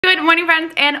Good morning,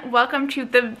 friends, and welcome to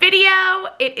the video.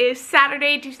 It is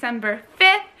Saturday, December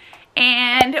 5th,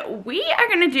 and we are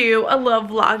gonna do a little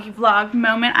vlog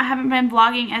moment. I haven't been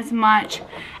vlogging as much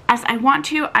as I want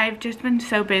to. I've just been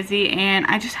so busy and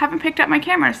I just haven't picked up my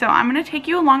camera, so I'm gonna take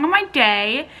you along on my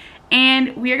day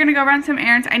and we are gonna go run some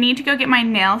errands. I need to go get my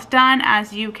nails done.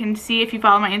 As you can see, if you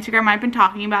follow my Instagram, I've been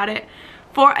talking about it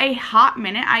for a hot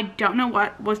minute. I don't know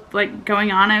what was like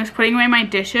going on. I was putting away my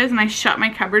dishes and I shut my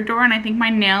cupboard door and I think my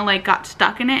nail like got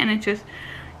stuck in it and it just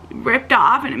ripped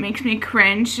off, and it makes me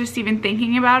cringe just even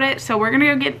thinking about it. So we're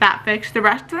gonna go get that fixed. The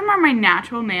rest of them are my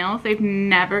natural nails. They've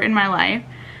never in my life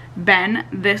been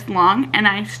this long, and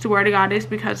I swear to God it's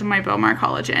because of my Bowmar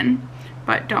collagen.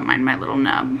 But don't mind my little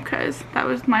nub because that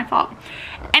was my fault.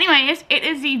 Anyways, it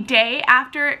is the day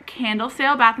after candle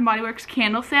sale, Bath & Body Works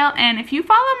candle sale, and if you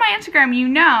follow my Instagram, you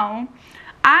know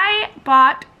I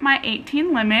bought my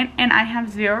 18 limit and I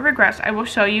have zero regrets. I will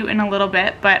show you in a little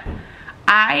bit, but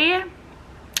I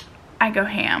go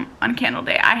ham on candle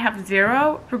day. I have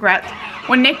zero regrets.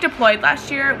 When Nick deployed last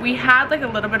year, we had like a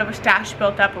little bit of a stash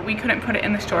built up, but we couldn't put it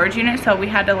in the storage unit, so we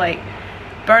had to like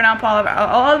burn up all of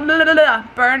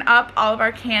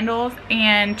our candles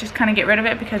and just kind of get rid of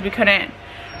it because we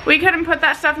couldn't put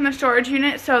that stuff in the storage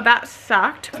unit, so that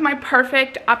sucked. It's my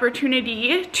perfect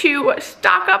opportunity to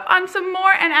stock up on some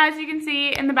more, and as you can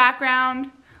see in the background,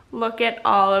 look at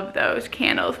all of those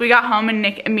candles. We got home and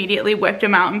Nick immediately whipped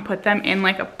them out and put them in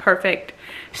like a perfect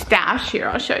stash. Here,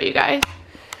 I'll show you guys.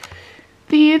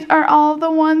 These are all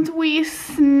the ones we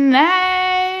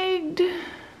snagged.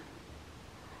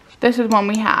 This is one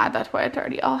we had, that's why it's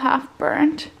already all half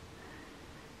burnt.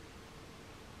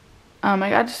 Oh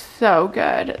my God, so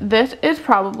good. This is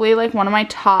probably like one of my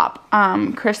top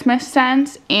Christmas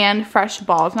scents and fresh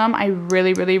balsam. I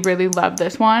really love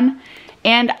this one.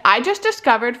 And I just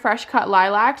discovered fresh cut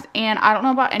lilacs, and I don't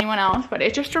know about anyone else, but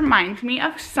it just reminds me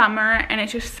of summer, and it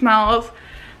just smells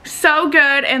so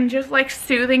good and just like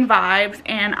soothing vibes,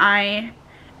 and I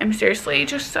am seriously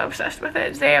just so obsessed with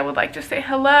it. Zaya would like to say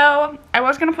hello. I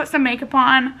was gonna put some makeup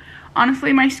on.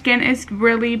 Honestly, my skin is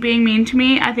really being mean to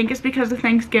me. I think it's because of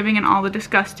Thanksgiving and all the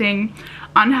disgusting,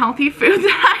 unhealthy food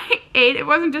that I ate. It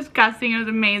wasn't disgusting, it was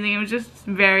amazing. It was just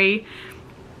very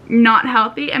not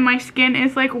healthy, and my skin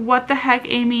is like, what the heck,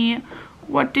 Amy?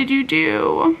 What did you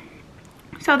do?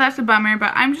 So that's a bummer,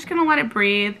 but I'm just gonna let it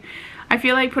breathe. I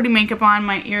feel like putting makeup on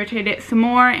might irritate it some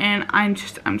more, and I'm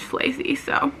just lazy,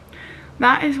 so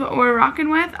that is what we're rocking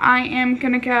with. I am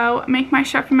gonna go make my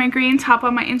chef and my greens, hop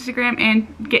on my Instagram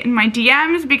and get in my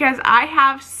DMs because I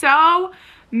have so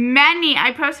many.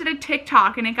 I posted a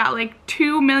TikTok and it got like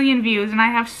 2 million views, and I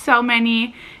have so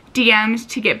many DMs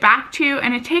to get back to,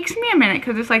 and it takes me a minute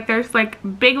because it's like there's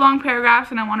like big long paragraphs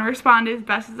and I want to respond as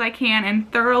best as I can and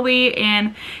thoroughly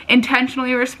and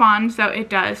intentionally respond, so it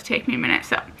does take me a minute.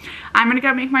 So I'm gonna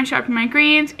go make my chef and my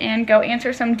greens and go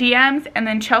answer some DMs, and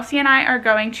then Chelsea and I are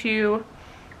going to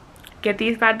get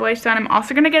these bad boys done. I'm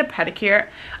also gonna get a pedicure.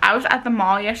 I was at the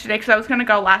mall yesterday because I was gonna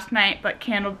go last night, but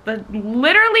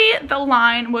literally the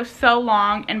line was so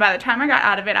long, and by the time I got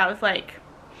out of it I was like,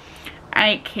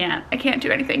 I can't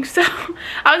do anything. So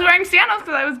I was wearing sandals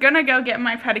because I was gonna go get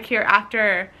my pedicure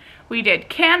after we did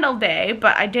candle day,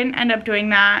 but I didn't end up doing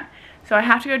that, so I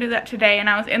have to go do that today. And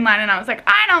I was in line and I was like,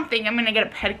 I don't think I'm gonna get a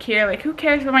pedicure. Like, who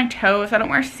cares about my toes? I don't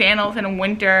wear sandals in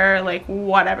winter, like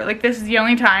whatever. Like, this is the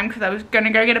only time because I was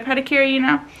gonna go get a pedicure, you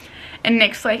know. And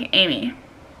Nick's like, Amy,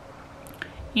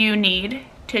 you need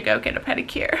to go get a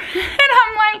pedicure. And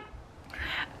I'm like,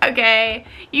 okay,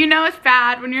 you know it's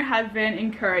bad when your husband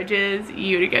encourages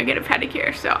you to go get a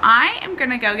pedicure. So I am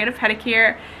gonna go get a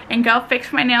pedicure and go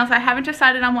fix my nails. I haven't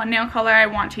decided on what nail color I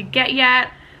want to get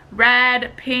yet.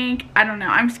 Red, pink, I don't know.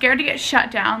 I'm scared to get shut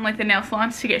down, like the nail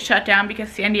salons to get shut down because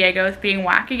San Diego is being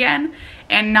whack again,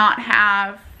 and not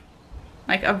have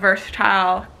like a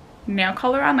versatile nail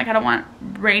color on. Like, I don't want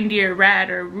reindeer red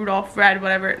or Rudolph red,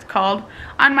 whatever it's called,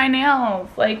 on my nails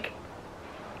like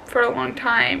for a long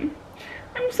time.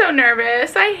 I'm so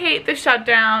nervous. I hate the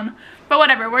shutdown, but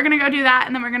whatever. We're gonna go do that,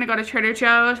 and then we're gonna go to Trader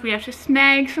Joe's. We have to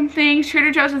snag some things.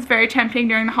 Trader Joe's is very tempting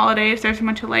during the holidays. There's a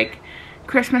bunch of like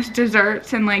Christmas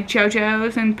desserts and like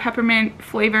JoJo's and peppermint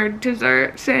flavored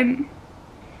desserts, and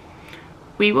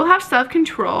we will have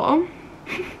self-control.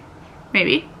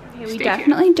 Maybe. Okay, we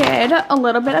definitely did a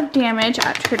little bit of damage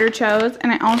at Trader Joe's,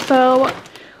 and I also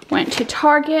went to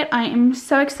Target. I am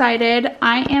so excited.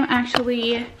 I am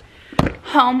actually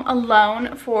home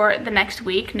alone for the next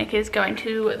week. Nick is going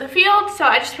to the field, so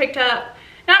I just picked up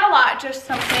not a lot, just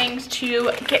some things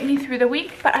to get me through the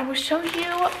week, but I will show you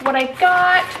what I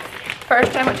got.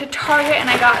 First, I went to Target and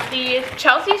I got these.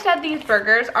 Chelsea said these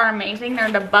burgers are amazing. They're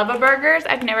the Bubba burgers.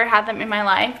 I've never had them in my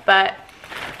life, but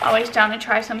always down to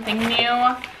try something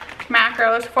new.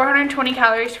 Macros, 420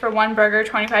 calories for one burger,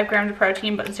 25 grams of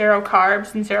protein, but 0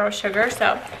 carbs and 0 sugar.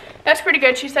 So that's pretty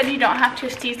good. She said you don't have to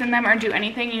season them or do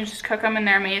anything. You just cook them and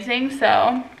they're amazing.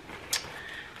 So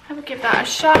I would give that a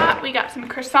shot. We got some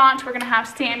croissants. We're gonna have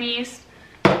Sammy's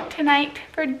tonight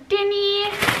for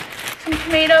dinner. Some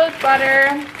tomatoes,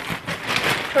 butter,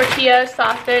 tortillas,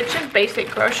 sausage, just basic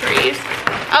groceries.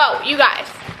 Oh, you guys,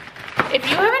 if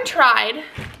you haven't tried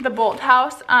the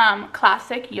Bolthouse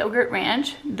classic yogurt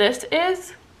ranch, this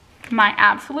is my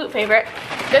absolute favorite.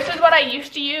 This is what I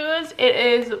used to use. It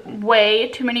is way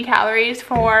too many calories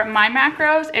for my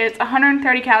macros. It's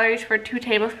 130 calories for 2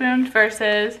 tablespoons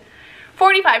versus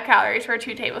 45 calories for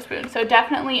 2 tablespoons. So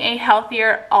definitely a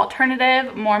healthier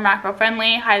alternative, more macro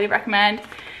friendly, highly recommend.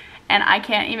 And I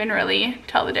can't even really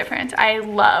tell the difference. I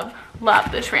love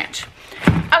this ranch.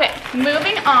 Okay,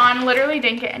 moving on. Literally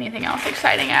didn't get anything else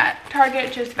exciting at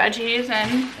Target, just veggies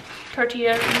and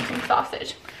tortillas and some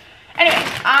sausage. Anyway,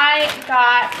 I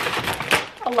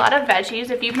got a lot of veggies.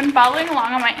 If you've been following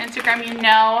along on my Instagram, you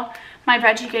know my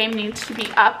veggie game needs to be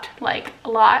upped, like, a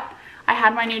lot. I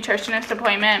had my nutritionist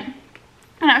appointment,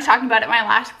 and I was talking about it in my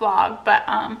last vlog, but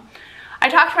I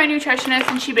talked to my nutritionist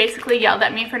and she basically yelled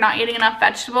at me for not eating enough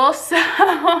vegetables. So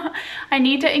I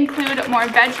need to include more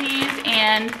veggies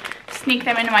and sneak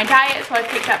them into my diet. So I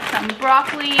picked up some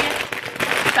broccoli,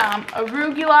 some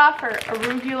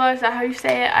arugula, is that how you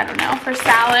say it? I don't know, for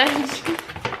salads.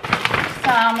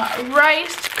 Some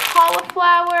riced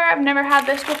cauliflower. I've never had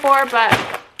this before,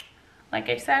 but like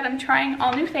I said, I'm trying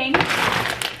all new things.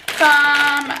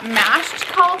 Some mashed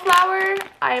cauliflower.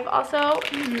 I've also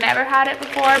never had it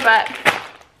before, but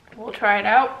we'll try it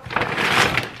out.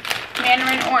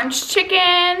 Mandarin orange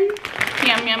chicken.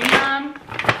 Yum, yum, yum.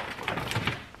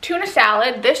 Tuna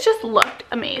salad. This just looked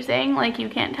amazing. Like, you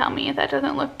can't tell me if that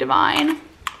doesn't look divine.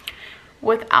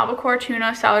 With albacore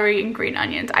tuna, celery, and green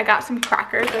onions. I got some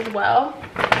crackers as well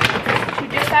to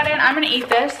dip that in. I'm gonna eat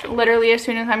this literally as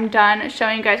soon as I'm done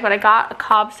showing you guys what I got. A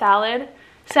Cobb salad.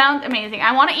 Sounds amazing.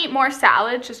 I want to eat more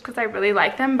salads just because I really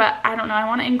like them, but I don't know. I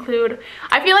want to include,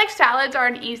 I feel like salads are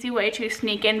an easy way to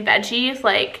sneak in veggies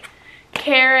like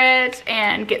carrots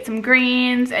and get some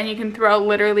greens, and you can throw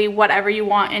literally whatever you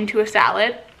want into a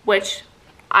salad, which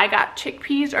I got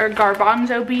chickpeas or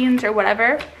garbanzo beans or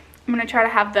whatever. I'm going to try to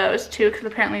have those too because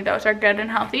apparently those are good and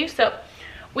healthy. So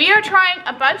we are trying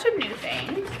a bunch of new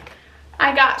things.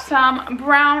 I got some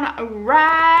brown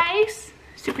rice.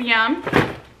 Super yum.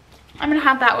 I'm gonna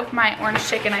have that with my orange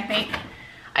chicken, I think.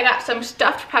 I got some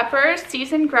stuffed peppers,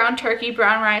 seasoned ground turkey,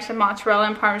 brown rice, and mozzarella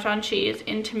and Parmesan cheese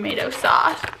in tomato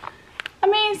sauce.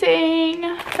 Amazing.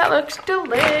 That looks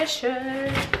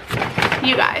delicious.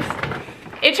 You guys,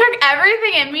 it took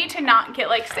everything in me to not get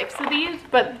like 6 of these,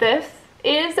 but this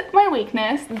is my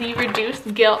weakness, the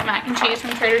reduced guilt mac and cheese from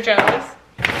Trader Joe's.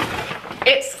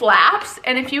 It slaps,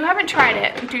 and if you haven't tried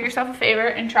it, do yourself a favor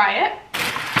and try it.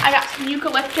 I got some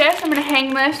eucalyptus. I'm gonna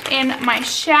hang this in my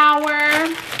shower.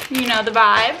 You know the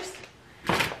vibes.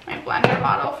 My blender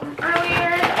bottle from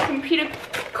earlier. Some pita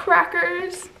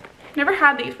crackers. Never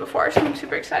had these before, so I'm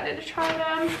super excited to try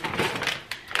them.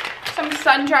 Some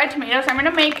sun-dried tomatoes. I'm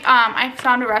gonna make, I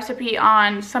found a recipe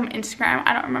on some Instagram.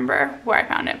 I don't remember where I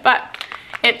found it, but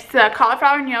it's the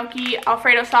cauliflower gnocchi,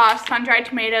 Alfredo sauce, sun-dried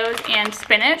tomatoes, and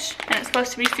spinach, and it's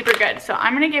supposed to be super good. So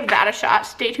I'm gonna give that a shot.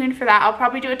 Stay tuned for that. I'll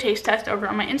probably do a taste test over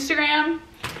on my Instagram.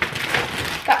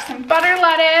 Got some butter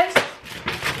lettuce,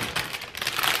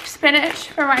 spinach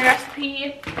for my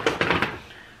recipe,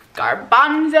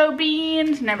 garbanzo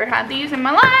beans. Never had these in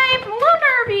my life. I'm a little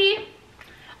nervy.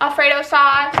 Alfredo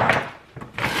sauce,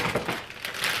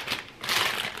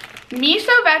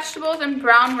 miso vegetables, and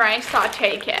brown rice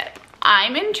saute kit.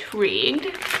 I'm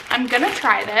intrigued. I'm gonna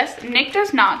try this. Nick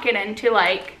does not get into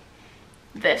like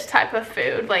this type of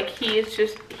food. Like, he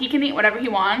can eat whatever he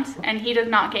wants and he does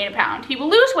not gain a pound. He will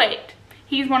lose weight.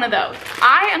 He's one of those.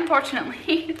 I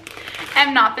unfortunately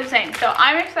am not the same. So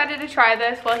I'm excited to try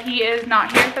this while he is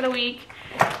not here for the week.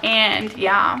 And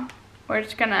yeah, we're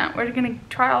just gonna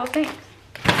try all the things.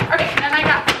 Okay, and then I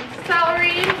got some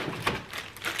celery.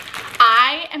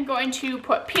 I am going to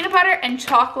put peanut butter and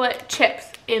chocolate chips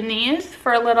in these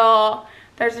for a little,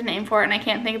 there's a name for it and I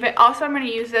can't think of it. Also, I'm going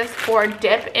to use this for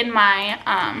dip in my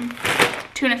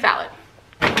tuna salad.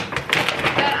 Then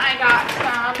I got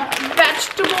some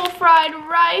vegetable fried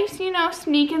rice, you know,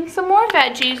 sneaking some more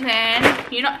veggies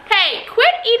in. You know, hey,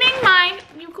 quit eating my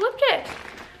eucalyptus.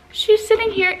 She's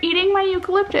sitting here eating my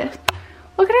eucalyptus.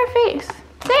 Look at her face.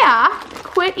 Yeah,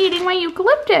 quit eating my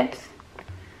eucalyptus.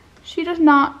 She does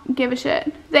not give a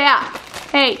shit. Zaya,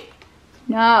 hey,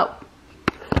 no.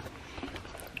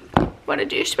 What a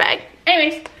douchebag.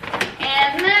 Anyways,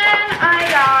 and then I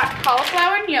got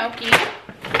cauliflower gnocchi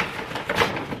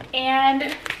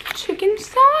and chicken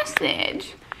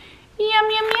sausage.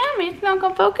 Yum, yum, yum. It's not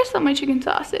gonna focus on my chicken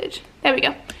sausage. There we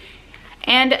go.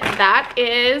 And that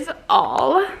is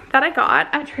all that I got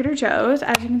at Trader Joe's.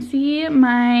 As you can see,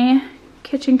 my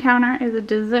kitchen counter is a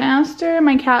disaster.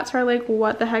 My cats are like,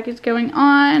 what the heck is going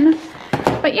on?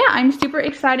 But yeah, I'm super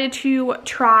excited to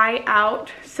try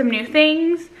out some new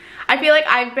things. I feel like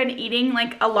I've been eating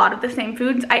like a lot of the same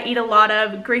foods. I eat a lot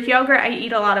of Greek yogurt, I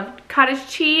eat a lot of cottage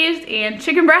cheese and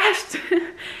chicken breast.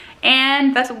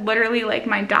 And that's literally like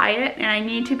my diet, and I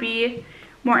need to be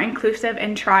more inclusive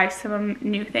and try some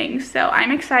new things. So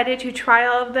I'm excited to try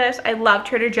all of this. I love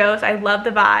Trader Joe's. I love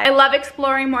the vibe. I love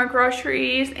exploring more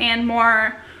groceries and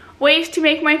more ways to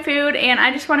make my food, and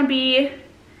I just want to be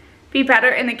better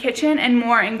in the kitchen and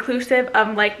more inclusive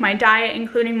of like my diet,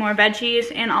 including more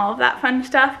veggies and all of that fun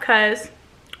stuff, because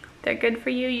they're good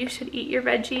for you. You should eat your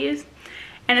veggies.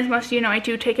 And as most of you know, I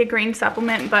do take a green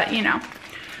supplement, but you know,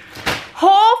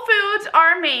 whole foods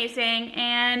are amazing,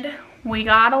 and we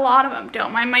got a lot of them.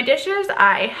 Don't mind my dishes.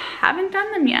 I haven't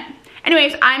done them yet.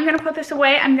 Anyways, I'm gonna put this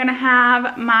away. I'm gonna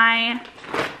have my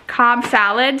Cobb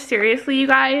salad. Seriously, you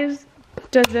guys,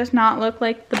 does this not look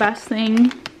like the best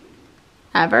thing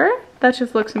ever? That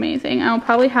just looks amazing. I'll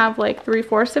probably have like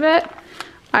 3/4 of it.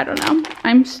 I don't know.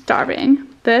 I'm starving.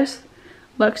 This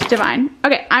looks divine.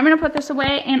 Okay, I'm gonna put this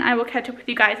away and I will catch up with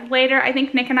you guys later. I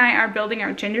think Nick and I are building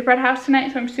our gingerbread house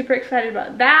tonight, so I'm super excited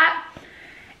about that.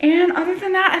 And other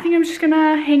than that, I think I'm just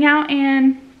gonna hang out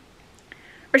and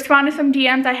respond to some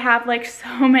DMs. I have like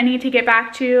so many to get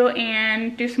back to,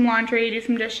 and do some laundry, do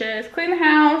some dishes, clean the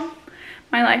house.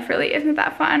 My life really isn't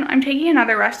that fun. I'm taking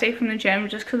another rest day from the gym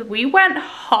just because we went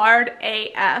hard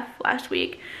AF last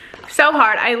week. So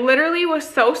hard. I literally was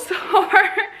so sore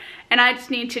and I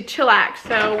just need to chillax.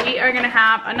 So we are gonna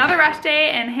have another rest day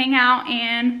and hang out,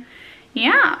 and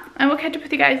yeah, I will catch up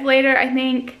with you guys later. I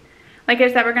think, like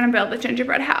I said, we're gonna build the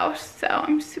gingerbread house, so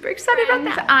I'm super excited about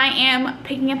that. I am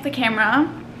picking up the camera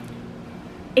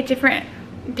a different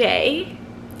day,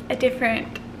 a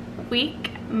different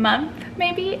week, month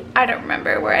maybe. I don't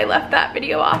remember where I left that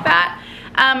video off at.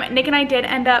 Nick and I did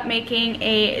end up making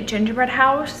a gingerbread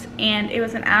house, and it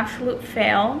was an absolute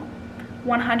fail.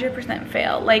 100%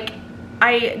 fail. Like,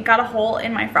 I got a hole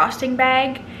in my frosting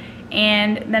bag,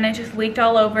 and then it just leaked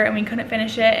all over and we couldn't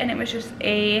finish it, and it was just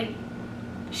a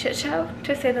shit show,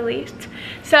 to say the least.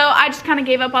 So I just kind of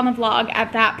gave up on the vlog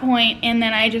at that point, and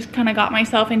then I just kind of got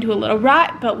myself into a little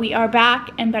rut, but we are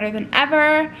back and better than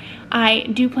ever. I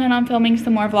do plan on filming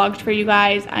some more vlogs for you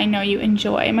guys. I know you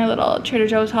enjoy my little Trader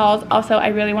Joe's hauls. Also, I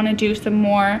really want to do some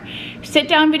more sit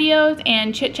down videos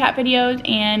and chit chat videos,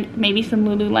 and maybe some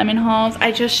Lululemon hauls.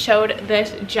 I just showed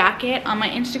this jacket on my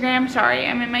Instagram. Sorry,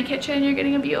 I'm in my kitchen. You're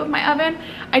getting a view of my oven.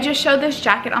 I just showed this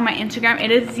jacket on my Instagram.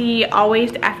 It is the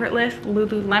Always Effortless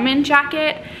Lululemon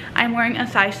jacket. I'm wearing a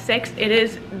size 6. It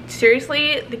is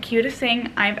seriously the cutest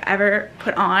thing I've ever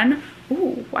put on.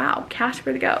 Ooh, wow,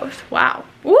 Casper the Ghost, wow.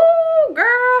 Ooh,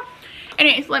 girl.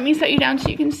 Anyways, let me set you down so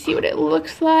you can see what it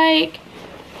looks like.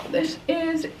 This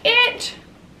is it.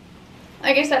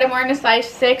 Like I said, I'm wearing a size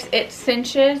 6. It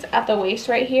cinches at the waist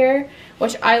right here,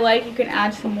 which I like. You can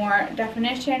add some more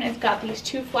definition. It's got these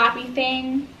 2 flappy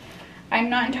things. I'm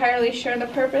not entirely sure the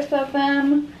purpose of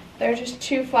them. They're just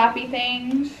 2 flappy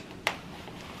things.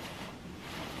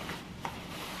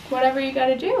 Whatever you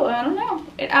gotta do, I don't know.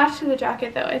 It adds to the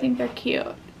jacket though. I think they're cute.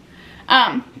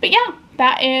 But yeah,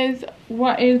 that is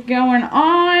what is going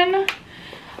on.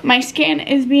 My skin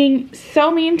is being so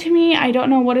mean to me. I don't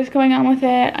know what is going on with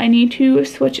it. I need to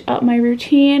switch up my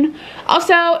routine.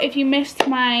 Also, if you missed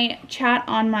my chat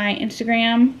on my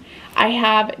Instagram, I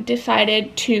have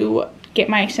decided to get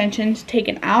my extensions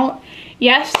taken out.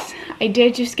 Yes, I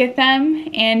did just get them,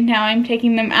 and now I'm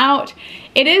taking them out.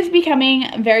 It is becoming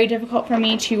very difficult for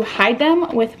me to hide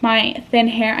them with my thin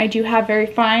hair. I do have very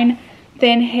fine,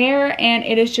 thin hair, and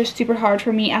it is just super hard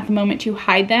for me at the moment to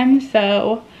hide them.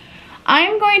 So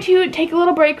I'm going to take a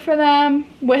little break for them,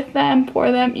 with them,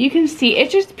 for them. You can see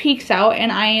it just peeks out,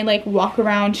 and I like walk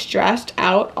around stressed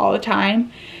out all the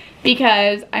time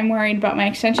because I'm worried about my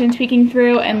extensions peeking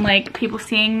through and like people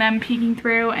seeing them peeking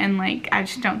through, and like I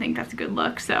just don't think that's a good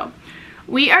look. So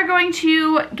we are going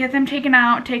to get them taken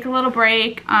out, take a little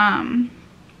break,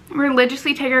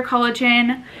 religiously take our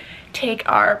collagen, take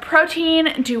our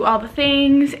protein, do all the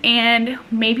things, and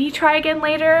maybe try again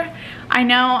later. I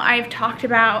know I've talked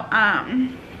about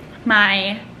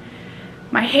my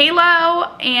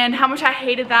halo and how much I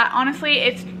hated that. Honestly,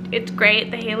 it's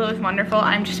great. The halo is wonderful.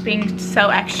 I'm just being so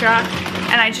extra,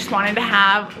 and I just wanted to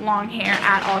have long hair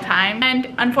at all times.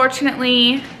 And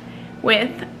unfortunately,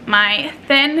 with my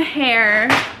thin hair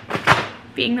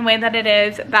being the way that it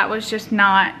is, that was just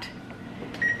not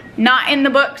in the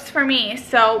books for me.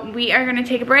 So we are gonna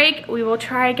take a break. We will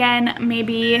try again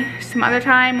maybe some other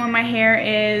time when my hair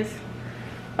is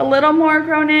a little more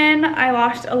grown in. I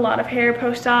lost a lot of hair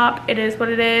post-op. It is what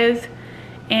it is.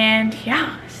 And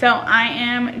yeah, so I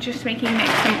am just making Nick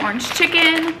some orange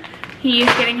chicken. He's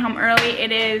getting home early.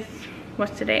 It is,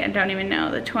 what's today? I don't even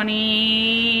know. The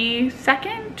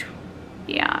 22nd?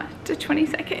 Yeah, it's the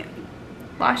 22nd.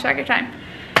 Lost track of time.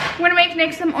 I'm gonna make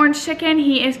Nick some orange chicken.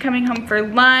 He is coming home for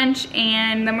lunch,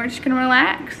 and then we're just gonna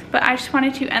relax. But I just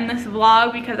wanted to end this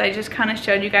vlog because I just kind of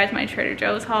showed you guys my Trader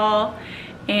Joe's haul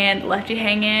and left you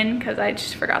hanging because I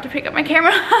just forgot to pick up my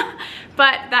camera.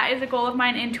 But that is a goal of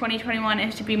mine in 2021,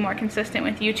 is to be more consistent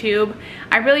with YouTube.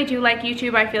 I really do like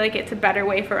YouTube. I feel like it's a better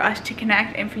way for us to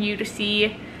connect and for you to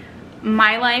see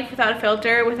my life without a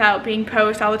filter, without being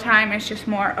posed all the time. It's just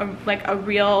more of like a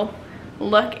real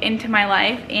look into my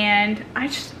life, and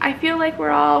I feel like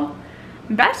we're all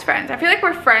best friends. I feel like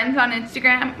we're friends on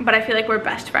Instagram, but I feel like we're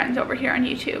best friends over here on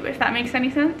YouTube, if that makes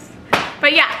any sense.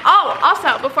 But yeah, oh,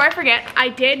 also, before I forget, I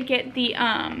did get the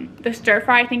stir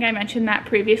fry. I think I mentioned that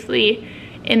previously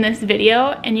in this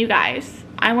video, and you guys,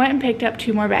 I went and picked up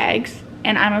 2 more bags,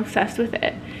 and I'm obsessed with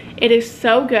it. It is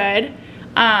so good.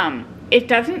 It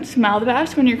doesn't smell the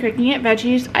best when you're cooking it.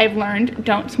 Veggies, I've learned,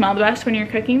 don't smell the best when you're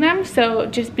cooking them, so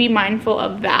just be mindful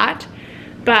of that.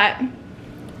 But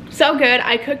so good.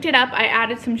 I cooked it up. I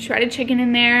added some shredded chicken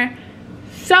in there.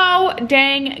 So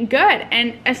dang good.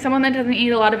 And as someone that doesn't eat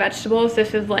a lot of vegetables,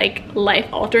 this is like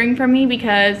life-altering for me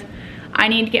because I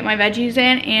need to get my veggies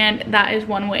in, and that is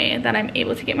one way that I'm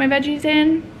able to get my veggies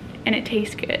in, and it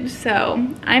tastes good. So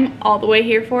I'm all the way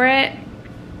here for it.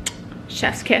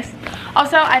 Chef's kiss.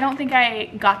 Also, I don't think I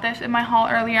got this in my haul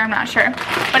earlier, I'm not sure,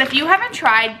 but if you haven't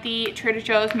tried the Trader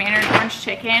Joe's Mandarin orange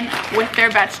chicken with their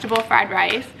vegetable fried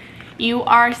rice, you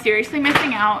are seriously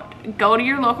missing out. Go to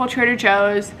your local Trader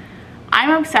Joe's.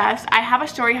 I'm obsessed. I have a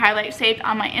story highlight saved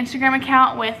on my Instagram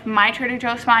account with my Trader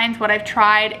Joe's finds, what I've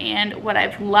tried and what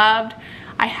I've loved.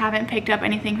 I haven't picked up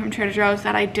anything from Trader Joe's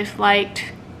that I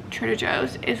disliked. Trader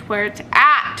Joe's is where it's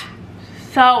at.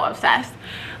 So obsessed.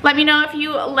 Let me know if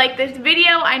you like this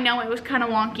video. I know it was kind of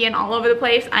wonky and all over the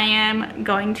place. I am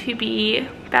going to be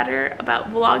better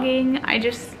about vlogging.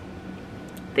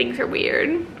 Things are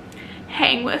weird.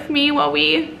 Hang with me while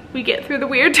we get through the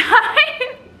weird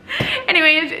time.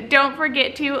 Anyways, don't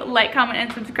forget to like, comment,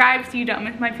 and subscribe so you don't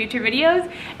miss my future videos.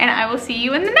 And I will see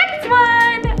you in the next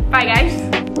one. Bye,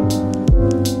 guys.